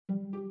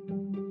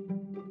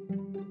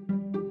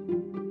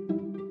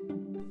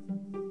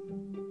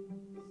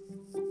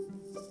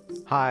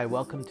Hi,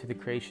 welcome to the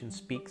Creation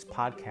Speaks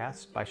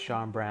podcast by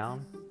Sean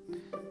Brown.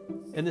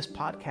 In this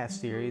podcast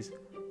series,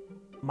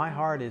 my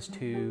heart is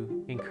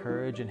to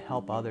encourage and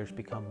help others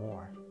become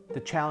more, to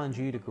challenge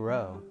you to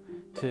grow,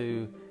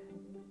 to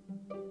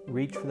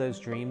reach for those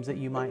dreams that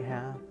you might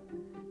have,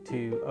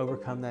 to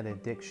overcome that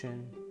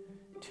addiction,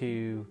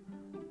 to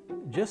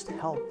just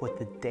help with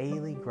the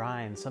daily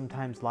grind.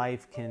 Sometimes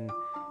life can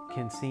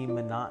seem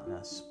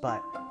monotonous,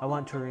 but I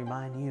want to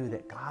remind you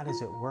that God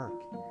is at work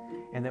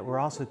and that we're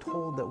also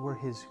told that we're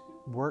His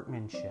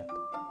workmanship,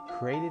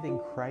 created in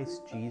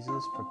Christ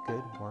Jesus for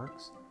good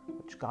works,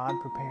 which God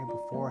prepared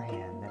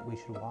beforehand that we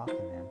should walk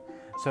in them.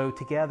 So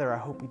together, I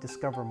hope we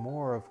discover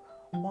more of,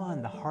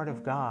 one, the heart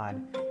of God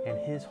and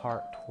His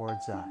heart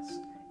towards us.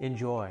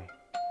 Enjoy.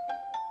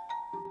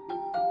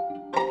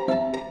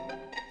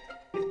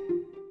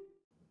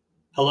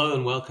 Hello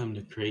and welcome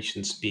to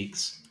Creation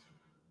Speaks.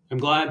 I'm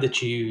glad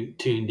that you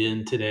tuned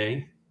in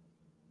today,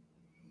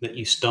 that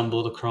you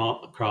stumbled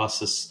across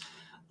this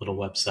little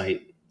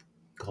website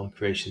called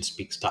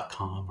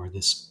creationspeaks.com or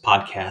this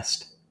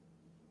podcast.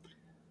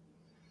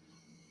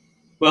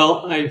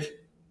 Well, I've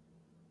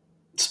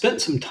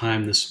spent some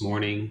time this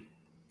morning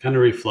kind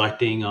of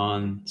reflecting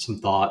on some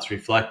thoughts,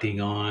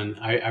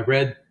 I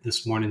read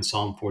this morning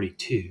Psalm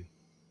 42,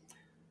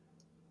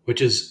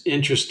 which is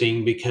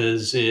interesting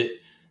because it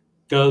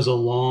goes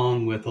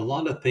along with a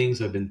lot of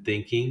things I've been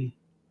thinking.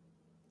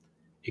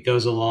 It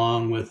goes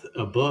along with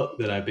a book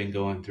that I've been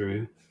going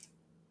through.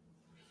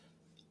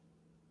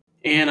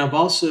 And I've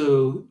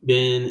also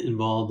been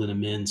involved in a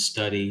men's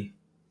study,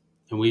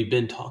 and we've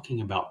been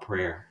talking about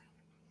prayer.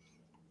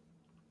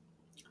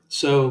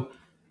 So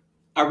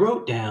I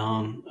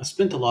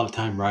spent a lot of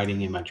time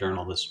writing in my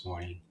journal this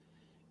morning.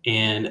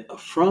 And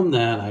from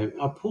that,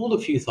 I pulled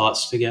a few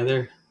thoughts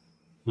together,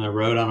 and I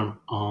wrote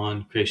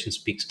on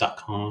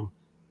creationspeaks.com.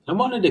 I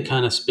wanted to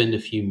kind of spend a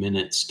few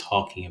minutes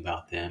talking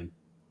about them.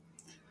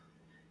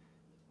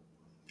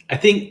 I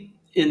think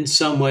in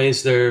some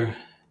ways they're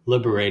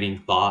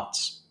liberating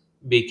thoughts,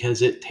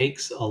 because it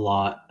takes a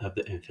lot of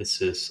the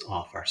emphasis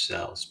off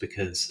ourselves.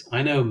 Because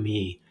I know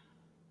me,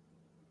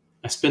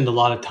 I spend a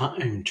lot of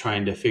time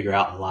trying to figure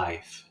out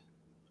life,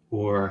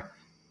 or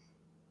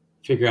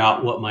figure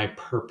out what my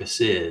purpose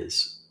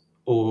is,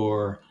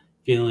 or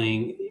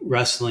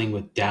wrestling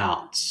with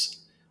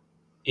doubts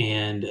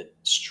and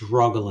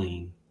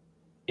struggling.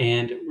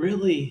 And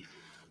really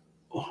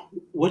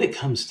what it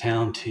comes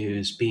down to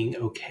is being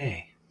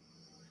okay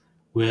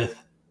with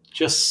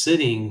just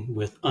sitting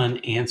with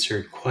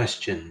unanswered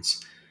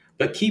questions,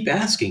 but keep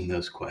asking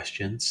those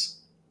questions,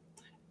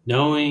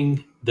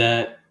 knowing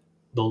that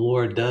the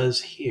Lord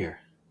does hear.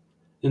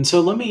 And so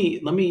let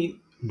me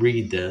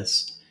read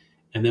this,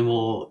 and then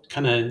we'll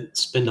kind of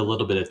spend a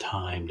little bit of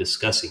time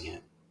discussing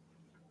it.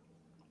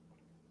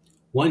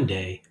 One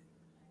day,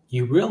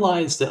 you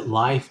realize that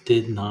life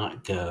did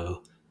not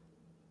go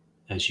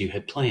as you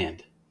had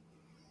planned.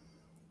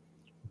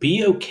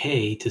 Be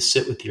okay to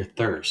sit with your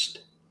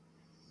thirst.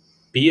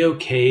 Be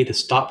okay to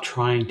stop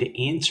trying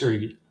to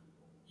answer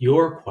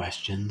your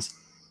questions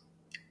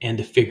and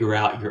to figure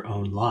out your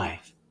own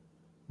life.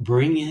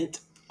 Bring it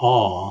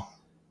all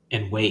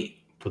and wait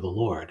for the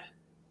Lord.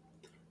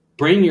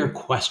 Bring your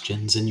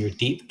questions and your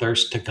deep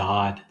thirst to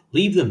God.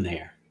 Leave them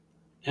there.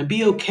 And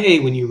be okay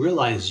when you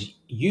realize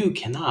you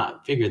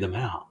cannot figure them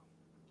out.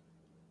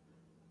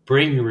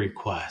 Bring your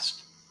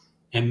request.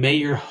 And may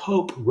your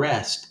hope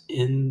rest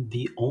in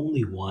the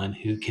only one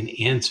who can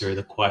answer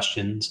the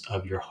questions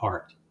of your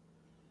heart.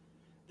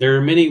 There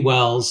are many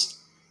wells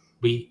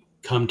we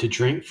come to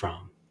drink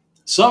from.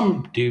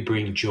 Some do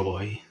bring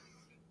joy,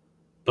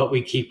 but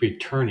we keep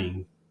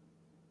returning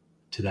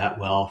to that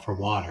well for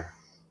water.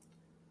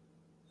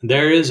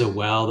 There is a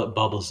well that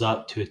bubbles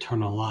up to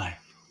eternal life.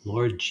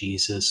 Lord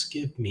Jesus,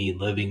 give me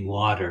living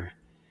water.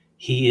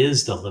 He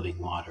is the living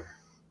water.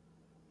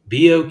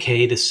 Be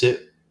okay to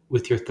sit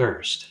with your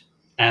thirst,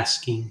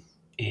 asking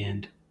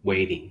and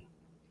waiting.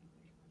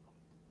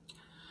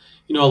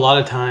 You know, a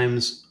lot of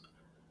times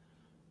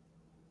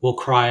we'll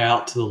cry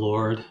out to the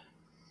Lord,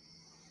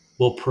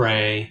 we'll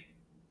pray,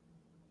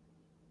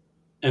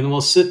 and we'll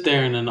sit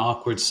there in an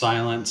awkward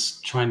silence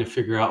trying to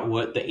figure out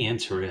what the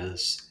answer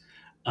is,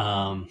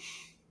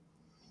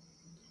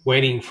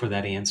 waiting for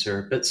that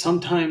answer. But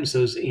sometimes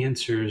those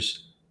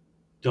answers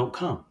don't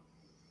come.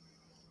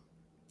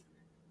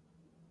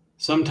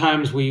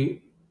 Sometimes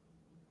we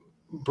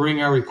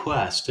bring our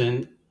request,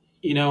 and,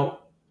 you know,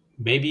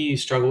 maybe you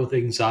struggle with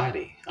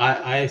anxiety.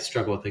 I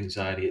struggle with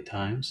anxiety at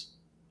times.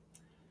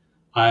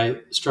 I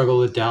struggle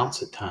with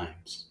doubts at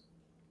times.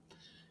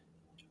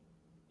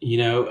 You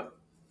know,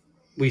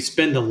 we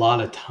spend a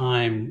lot of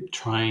time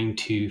trying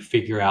to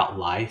figure out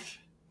life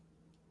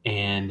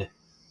and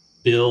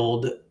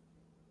build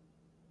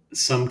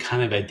some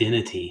kind of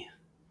identity.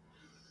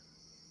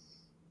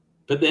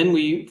 But then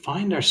we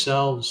find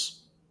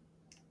ourselves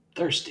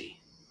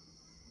thirsty,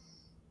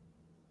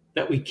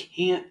 that we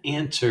can't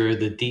answer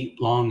the deep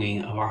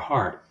longing of our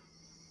heart.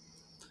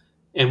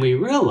 And we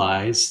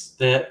realize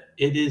that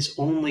it is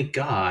only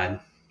God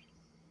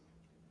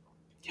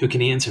who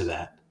can answer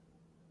that.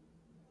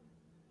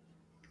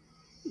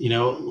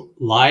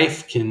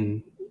 life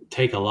can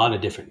take a lot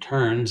of different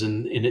turns,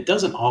 and it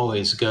doesn't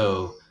always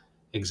go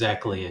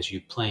exactly as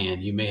you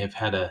planned. You may have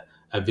had a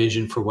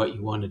vision for what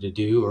you wanted to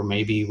do, or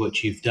maybe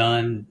what you've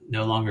done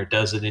no longer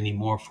does it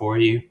anymore for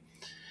you,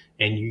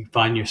 and you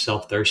find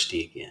yourself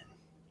thirsty again.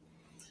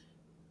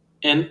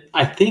 And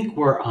I think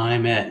where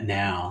I'm at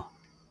now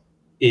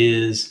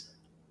is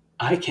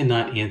I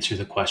cannot answer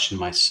the question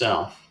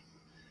myself.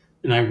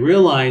 And I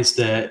realize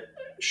that,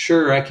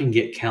 sure, I can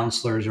get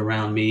counselors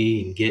around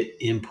me and get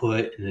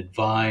input and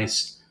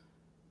advice,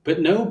 but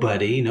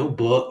nobody, no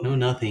book, no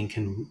nothing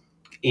can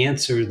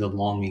answer the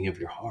longing of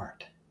your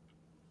heart.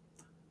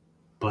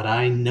 But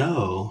I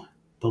know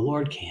the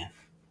Lord can.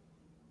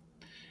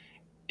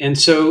 And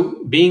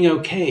so being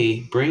okay,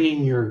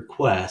 bringing your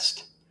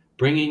request,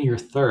 bringing your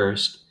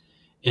thirst,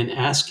 and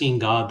asking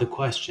God the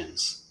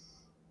questions,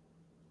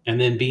 and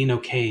then being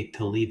okay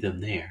to leave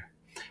them there,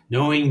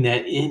 knowing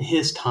that in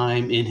His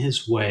time, in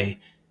His way,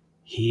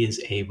 He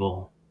is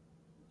able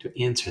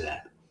to answer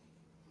that.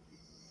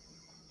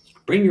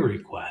 Bring your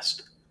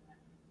request.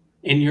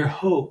 And your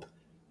hope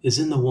is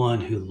in the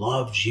one who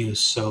loves you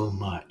so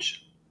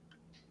much.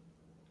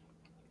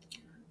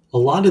 A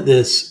lot of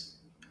this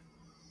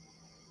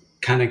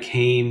kind of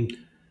came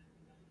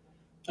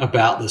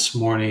about this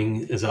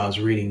morning as I was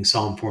reading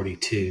Psalm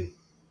 42.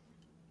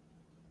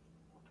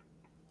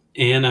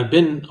 And I've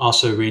been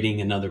also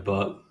reading another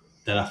book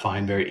that I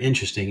find very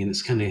interesting. And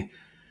it's kind of,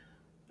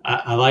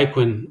 I like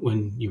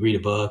when you read a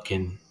book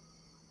and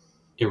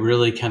it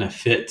really kind of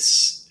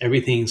fits,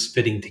 everything's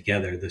fitting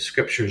together. The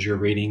scriptures you're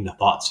reading, the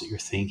thoughts that you're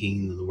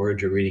thinking, the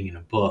words you're reading in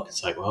a book.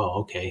 It's like, oh,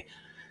 okay,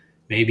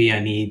 maybe I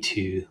need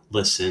to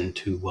listen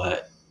to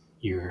what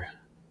you're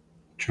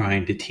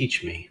trying to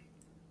teach me.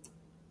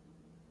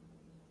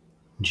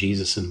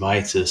 Jesus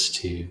invites us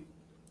to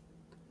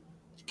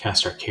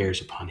cast our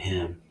cares upon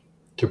Him,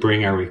 to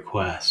bring our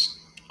requests.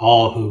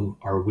 All who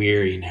are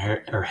weary and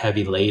are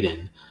heavy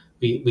laden.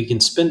 We can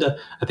spend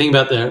I think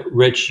about the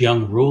rich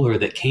young ruler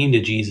that came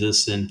to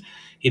Jesus, and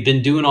he'd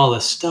been doing all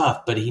this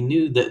stuff, but he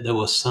knew that there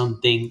was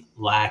something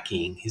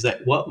lacking. He's like,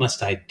 what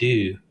must I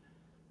do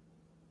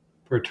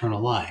for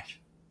eternal life?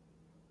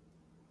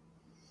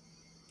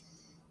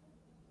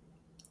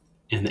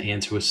 And the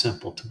answer was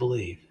simple: to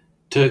believe,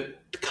 to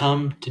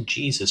come to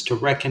Jesus, to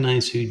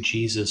recognize who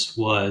Jesus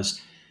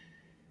was.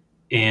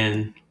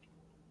 And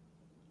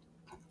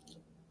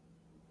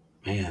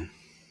man,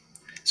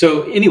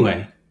 so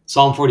anyway,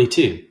 Psalm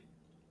 42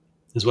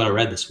 is what I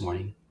read this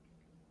morning.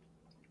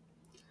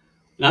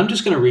 And I'm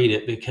just going to read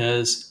it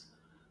because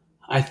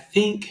I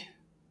think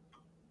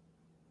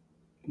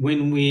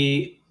when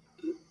we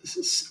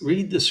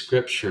read the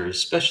scriptures,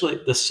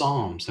 especially the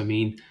Psalms, I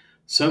mean,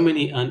 so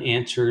many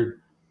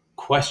unanswered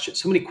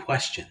questions, so many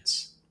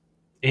questions,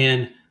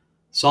 and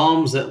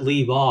Psalms that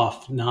leave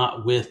off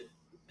not with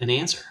an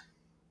answer.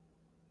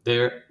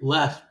 They're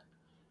left,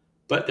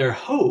 but their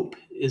hope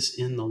is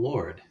in the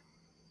Lord.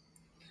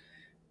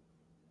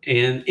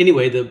 And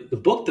anyway, the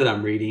book that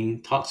I'm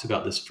reading talks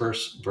about this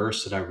first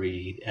verse that I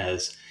read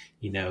as,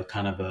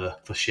 kind of a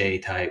cliche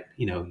type,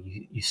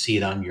 you see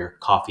it on your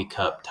coffee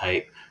cup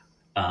type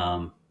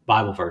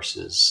Bible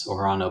verses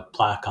or on a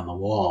plaque on the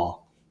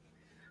wall.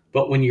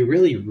 But when you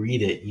really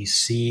read it, you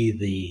see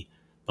the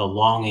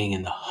longing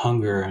and the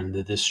hunger and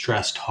the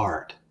distressed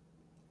heart.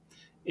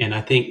 And I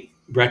think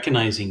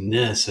recognizing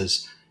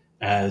this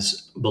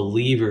as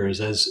believers,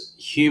 as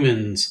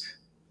humans,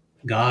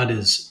 God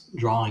is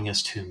drawing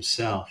us to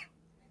Himself.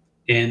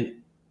 And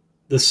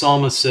the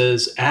psalmist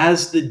says,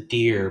 as the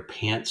deer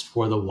pants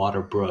for the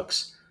water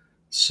brooks,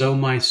 so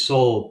my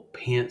soul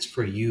pants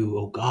for you,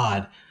 O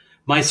God.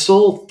 My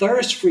soul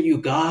thirsts for you,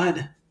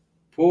 God,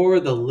 for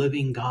the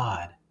living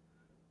God.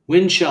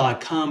 When shall I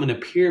come and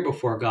appear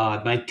before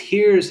God? My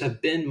tears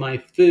have been my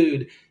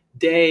food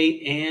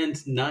day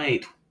and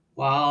night,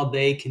 while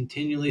they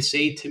continually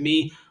say to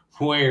me,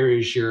 where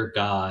is your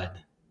God?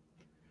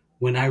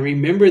 When I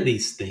remember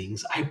these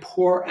things, I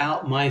pour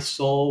out my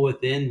soul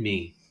within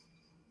me.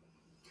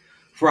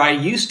 For I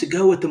used to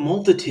go with the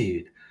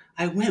multitude.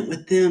 I went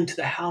with them to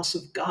the house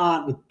of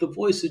God with the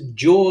voice of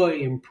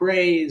joy and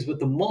praise, with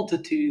the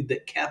multitude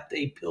that kept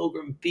a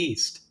pilgrim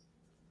feast.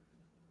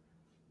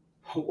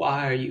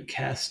 Why are you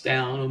cast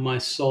down, O my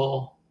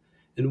soul?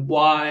 And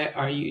why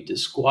are you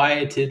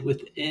disquieted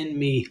within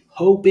me?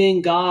 Hope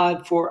in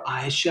God, for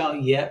I shall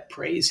yet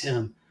praise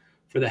Him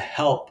for the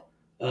help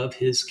of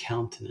His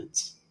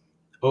countenance.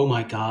 O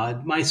my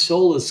God, my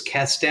soul is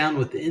cast down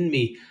within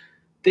me.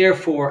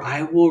 Therefore,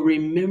 I will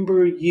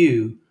remember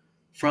you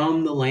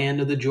from the land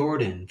of the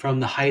Jordan, from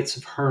the heights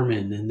of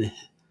Hermon and the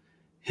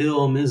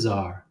hill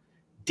Mizar.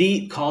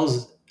 Deep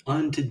calls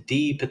unto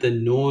deep at the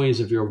noise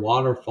of your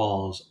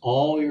waterfalls.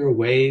 All your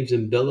waves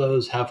and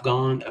billows have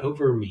gone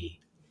over me.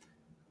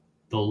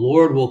 The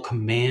Lord will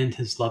command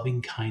His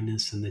loving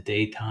kindness in the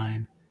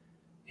daytime,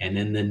 and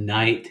in the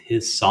night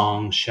His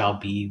song shall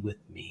be with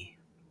me.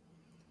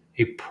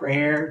 A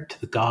prayer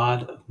to the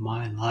God of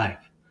my life.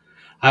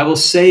 I will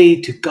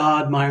say to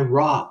God, my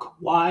rock,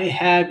 why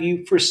have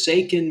you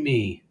forsaken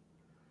me?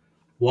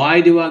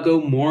 Why do I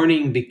go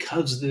mourning?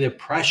 Because of the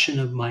oppression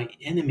of my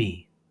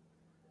enemy.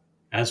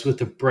 As with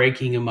the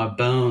breaking of my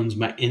bones,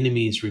 my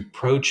enemies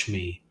reproach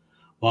me,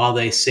 while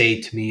they say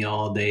to me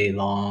all day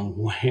long,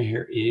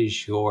 where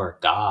is your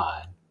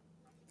God?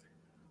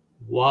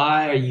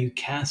 Why are you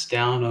cast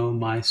down, O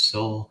my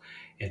soul?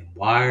 And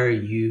why are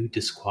you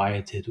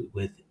disquieted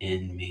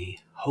within me?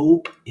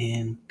 Hope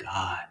in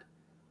God,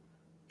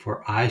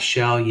 for I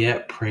shall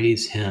yet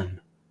praise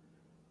him,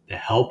 the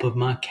help of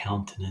my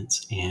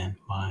countenance and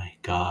my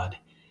God.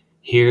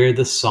 Hear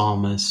the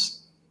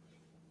psalmist.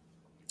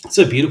 It's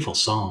a beautiful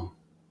psalm.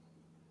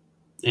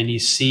 And you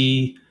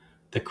see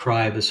the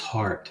cry of his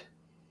heart,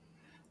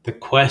 the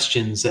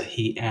questions that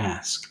he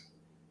asks.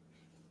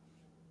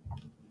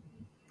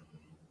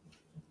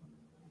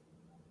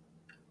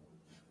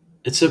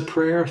 It's a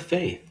prayer of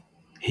faith.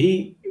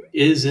 He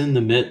is in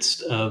the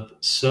midst of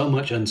so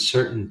much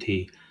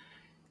uncertainty.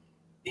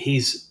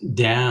 He's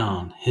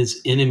down. His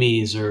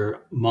enemies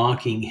are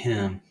mocking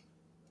him.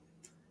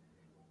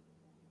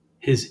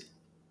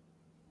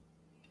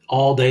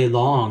 All day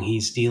long,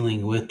 he's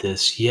dealing with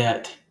this,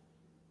 yet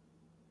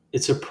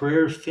it's a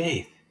prayer of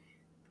faith.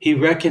 He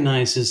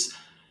recognizes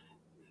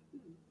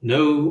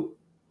no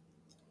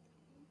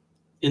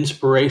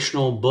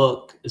inspirational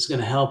book is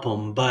going to help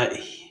him, but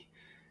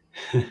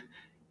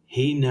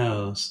he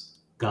knows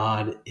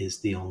God is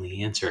the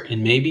only answer.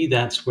 And maybe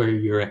that's where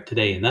you're at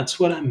today. And that's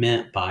what I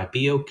meant by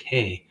be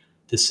okay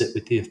to sit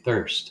with your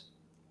thirst.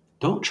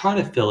 Don't try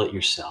to fill it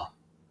yourself.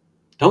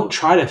 Don't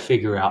try to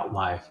figure out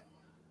life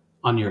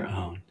on your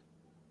own.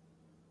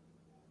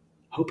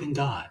 Hope in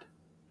God.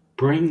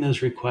 Bring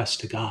those requests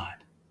to God.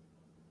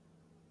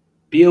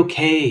 Be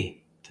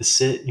okay to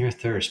sit in your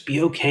thirst.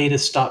 Be okay to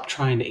stop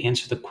trying to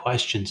answer the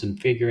questions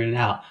and figure it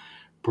out.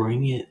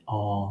 Bring it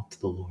all to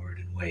the Lord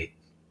and wait.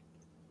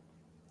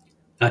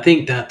 I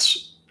think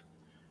that's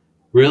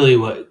really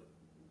what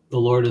the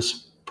Lord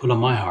has put on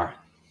my heart.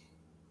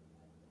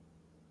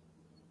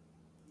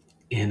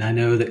 And I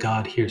know that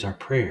God hears our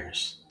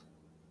prayers.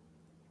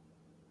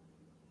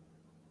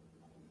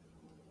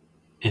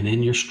 And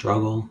in your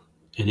struggle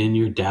and in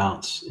your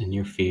doubts and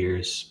your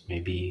fears,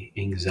 maybe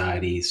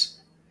anxieties,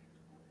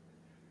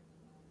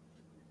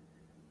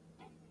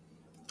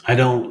 I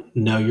don't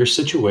know your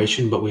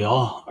situation, but we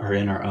all are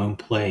in our own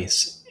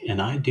place.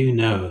 And I do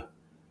know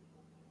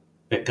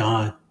that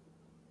God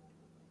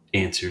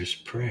answers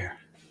prayer.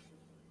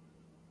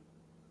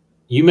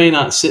 You may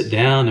not sit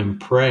down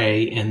and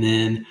pray and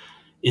then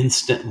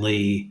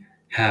instantly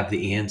have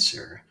the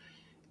answer.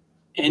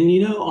 And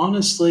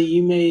honestly,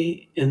 you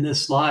may in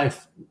this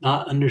life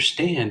not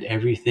understand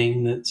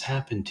everything that's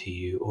happened to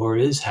you or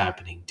is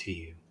happening to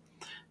you.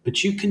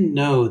 But you can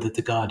know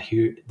that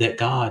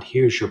God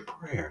hears your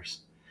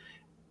prayers,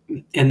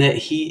 and that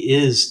he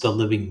is the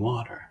living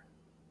water,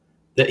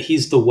 that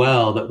he's the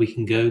well that we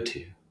can go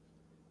to.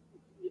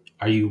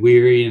 Are you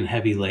weary and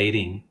heavy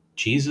laden?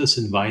 Jesus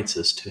invites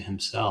us to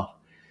himself.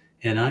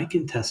 And I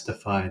can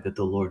testify that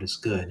the Lord is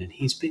good, and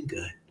he's been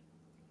good.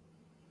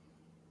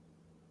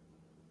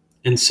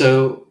 And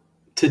so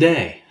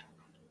today,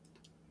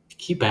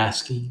 keep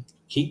asking,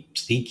 keep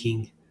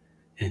seeking,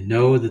 and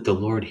know that the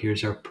Lord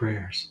hears our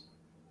prayers.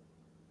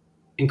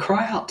 And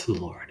cry out to the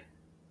Lord,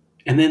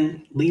 and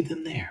then leave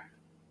them there.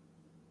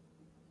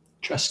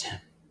 Trust him.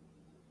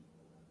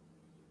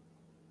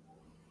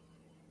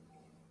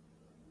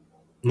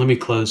 Let me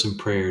close in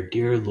prayer.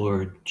 Dear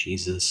Lord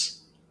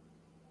Jesus,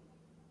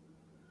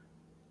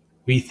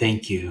 we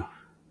thank you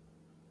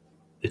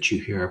that you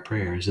hear our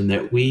prayers and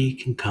that we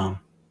can come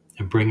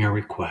and bring our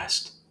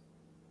request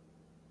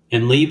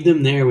and leave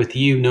them there with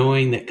you,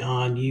 knowing that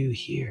God, you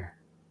hear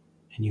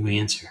and you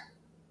answer.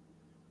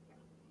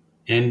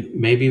 And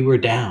maybe we're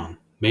down.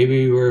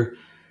 Maybe we're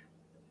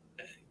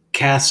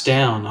cast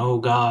down. Oh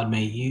God,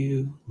 may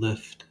you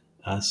lift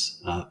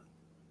us up.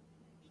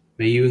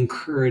 May you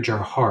encourage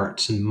our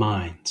hearts and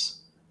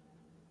minds.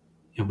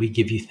 And we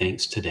give you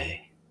thanks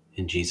today.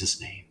 In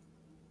Jesus' name,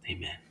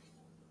 amen.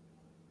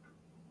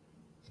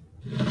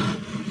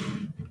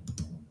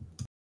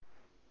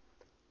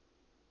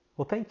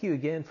 Well, thank you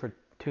again for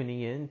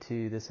tuning in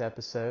to this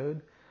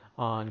episode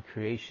on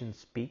Creation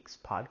Speaks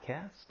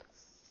podcast.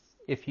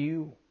 If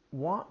you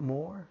want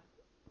more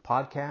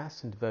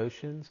podcasts and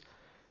devotions,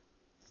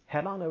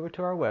 head on over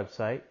to our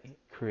website,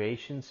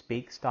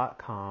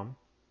 creationspeaks.com.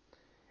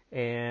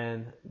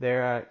 And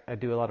there I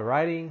do a lot of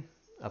writing.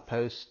 I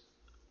post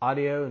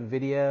audio and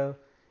video.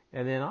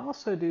 And then I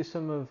also do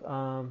some of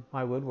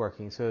my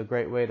woodworking. So a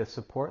great way to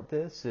support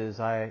this is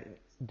I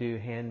do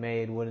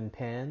handmade wooden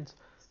pens,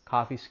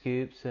 coffee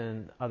scoops,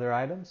 and other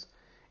items.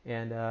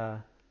 And, I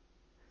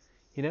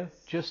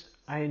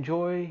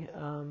enjoy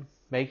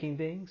making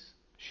things,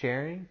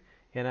 sharing.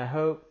 And I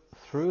hope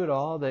through it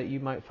all that you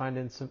might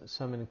find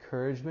some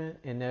encouragement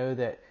and know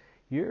that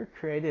you're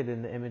created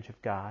in the image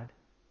of God.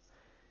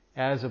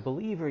 As a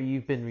believer,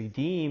 you've been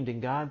redeemed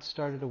and God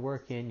started to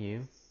work in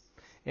you.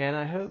 And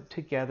I hope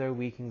together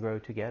we can grow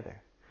together.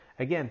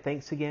 Again,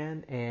 thanks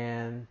again,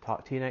 and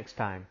talk to you next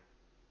time.